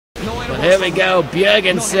But here we go,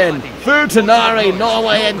 Bjergensen, Futanari,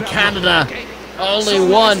 Norway and Canada. Only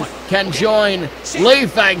one can join Lee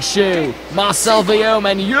Fangshu, Marcel Viome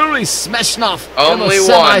and Yuri Smeshnov in the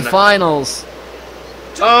semi-finals.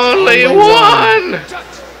 Only one!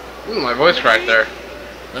 Ooh, my voice cracked there.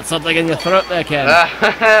 That's something in your throat there, Ken.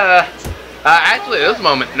 Actually, at this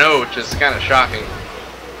moment, no, which is kind of shocking.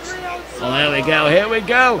 Well, here we go, here we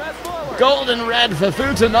go. Golden red for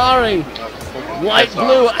Futanari. White,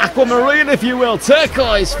 blue, aquamarine, if you will.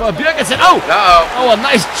 Turquoise for Bjergensen. Oh! Oh, a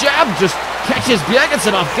nice jab just catches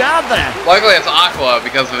Bjergensen off guard there. Luckily, it's aqua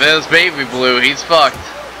because of his baby blue. He's fucked.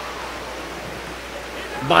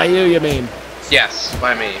 By you mean? Yes,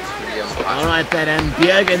 by me. Alright then, and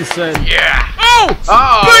Bjergensen. Yeah! Oh!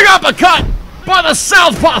 Big uppercut by the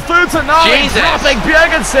southpaw Futanari. Dropping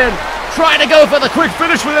Bjergensen. Trying to go for the quick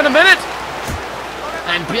finish within a minute.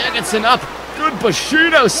 And Bjergensen up. Good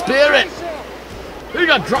Bushido spirit. He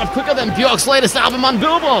got dropped quicker than Bjork's latest album on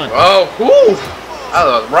Billboard. Oh, ooh. That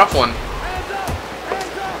was a rough one.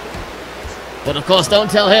 But of course, don't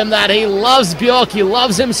tell him that. He loves Bjork. He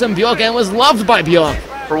loves him some Bjork and was loved by Bjork.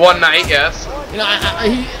 For one night, yes. You know,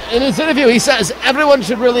 in his interview, he says everyone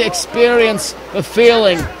should really experience the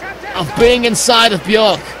feeling of being inside of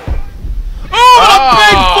Bjork. Oh, a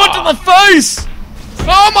big foot to the face!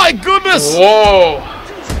 Oh my goodness! Whoa!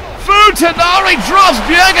 Futanari drops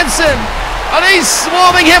Bjergensen, and he's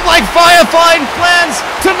swarming him like firefighting plans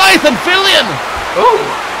to Nathan Fillion. Ooh!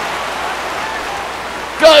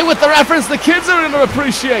 Going with the reference the kids are going to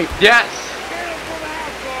appreciate. Yes.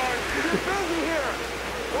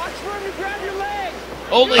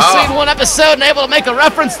 Only seen one episode and able to make a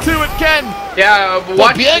reference to it, Ken. Yeah,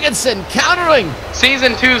 but Bjergensen countering.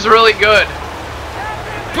 Season 2's really good.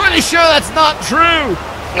 Pretty sure that's not true.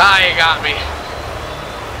 Nah, you got me.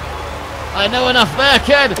 I know enough there,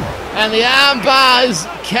 Ken. And the armbar is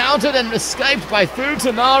countered and escaped by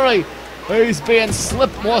Futanari, who's being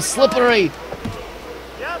more slippery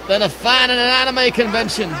than a fan in an anime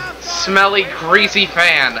convention. Smelly, greasy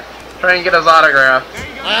fan. Try and get his autograph.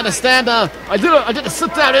 I understand. I did a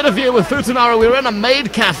sit-down interview with Futanari. We were in a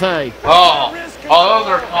maid cafe. Oh, those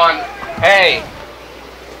are fun. Hey,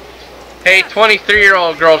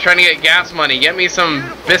 23-year-old girl trying to get gas money. Get me some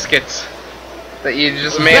biscuits that you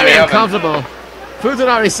just made me very uncomfortable.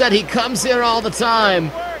 Futanari said he comes here all the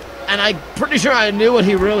time, and I'm pretty sure I knew what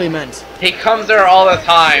he really meant. He comes there all the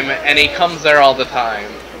time, and he comes there all the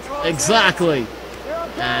time. Exactly.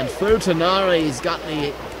 And Futanari's got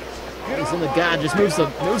the. He's in the guard, just moves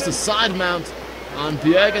the side mount on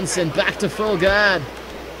Bjergensen back to full guard.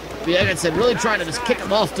 Bjergensen really trying to just kick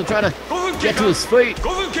him off to try to get to his feet.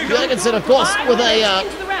 Bjergensen, of course, with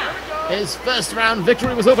his first round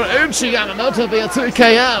victory was over Unchi Yamamoto via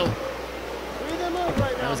 2KO.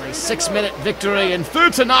 That was a 6-minute victory, and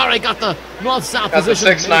Futanari got the north-south position.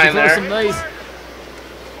 The 6-9 there.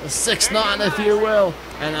 The 6-9, if you will.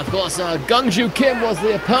 And of course, Gungju Kim was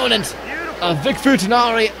the opponent of Vic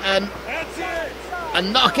Futanari, and a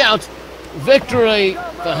knockout victory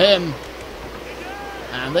for him.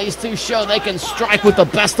 And these two show they can strike with the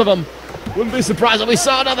best of them. Wouldn't be surprised if we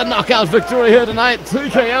saw another knockout victory here tonight.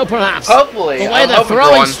 2KO perhaps. Hopefully. The way they're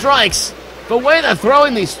throwing strikes. The way they're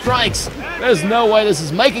throwing these strikes. There's no way this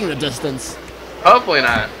is making the distance. Hopefully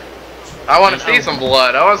not. I want to see some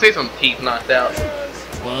blood. I want to see some teeth knocked out.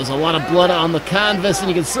 Well, there's a lot of blood on the canvas, and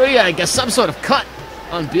you can see, I guess, some sort of cut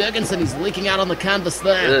on Bjergensen. He's leaking out on the canvas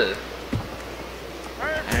there. Ugh.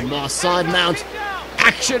 And more side mount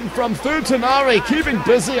action from Futanari, keeping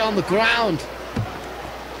busy on the ground.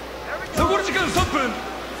 3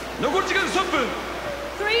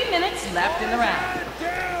 minutes left in the round.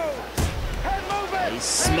 He's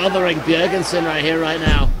smothering Bjergensen right here, right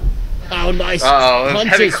now. Oh, nice punches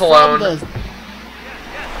heavy cologne.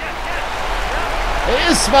 He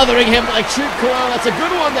is smothering him like cheap cologne. That's a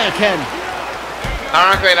good one there, Ken.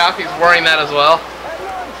 Ironically enough, he's wearing that as well.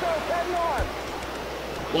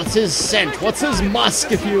 What's his scent? What's his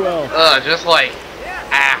musk, if you will? Just like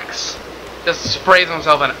Axe. Just sprays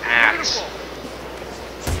himself an Axe.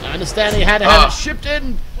 I understand he had to have it shipped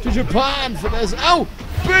in to Japan for this. Oh,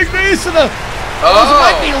 big knees to the. Those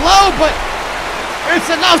might be low, but it's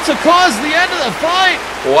enough to cause the end of the fight.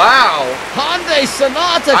 Wow. Hyundai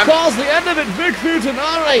Sonata calls the end of it. Vic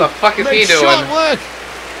Futanari. What the fuck is he doing? Short work.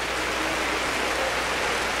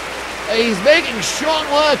 He's making short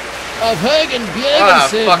work of Hergen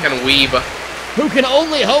Bjergensen. What a fucking weeb. Who can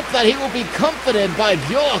only hope that he will be comforted by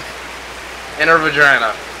Bjork. In her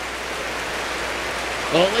vagina.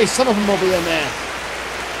 Well, at least some of them will be in there.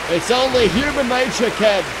 It's only human nature,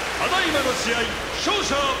 Ken.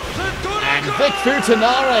 And Vic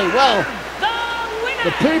Futanari, well,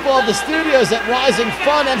 The people of the studios at Rising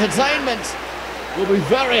Fun Entertainment will be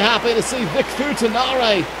very happy to see Vic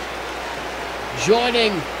Futanari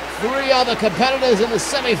joining 3 other competitors in the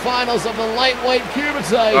semi-finals of the lightweight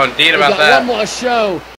KUMITE. Oh, indeed about We've got that. one more show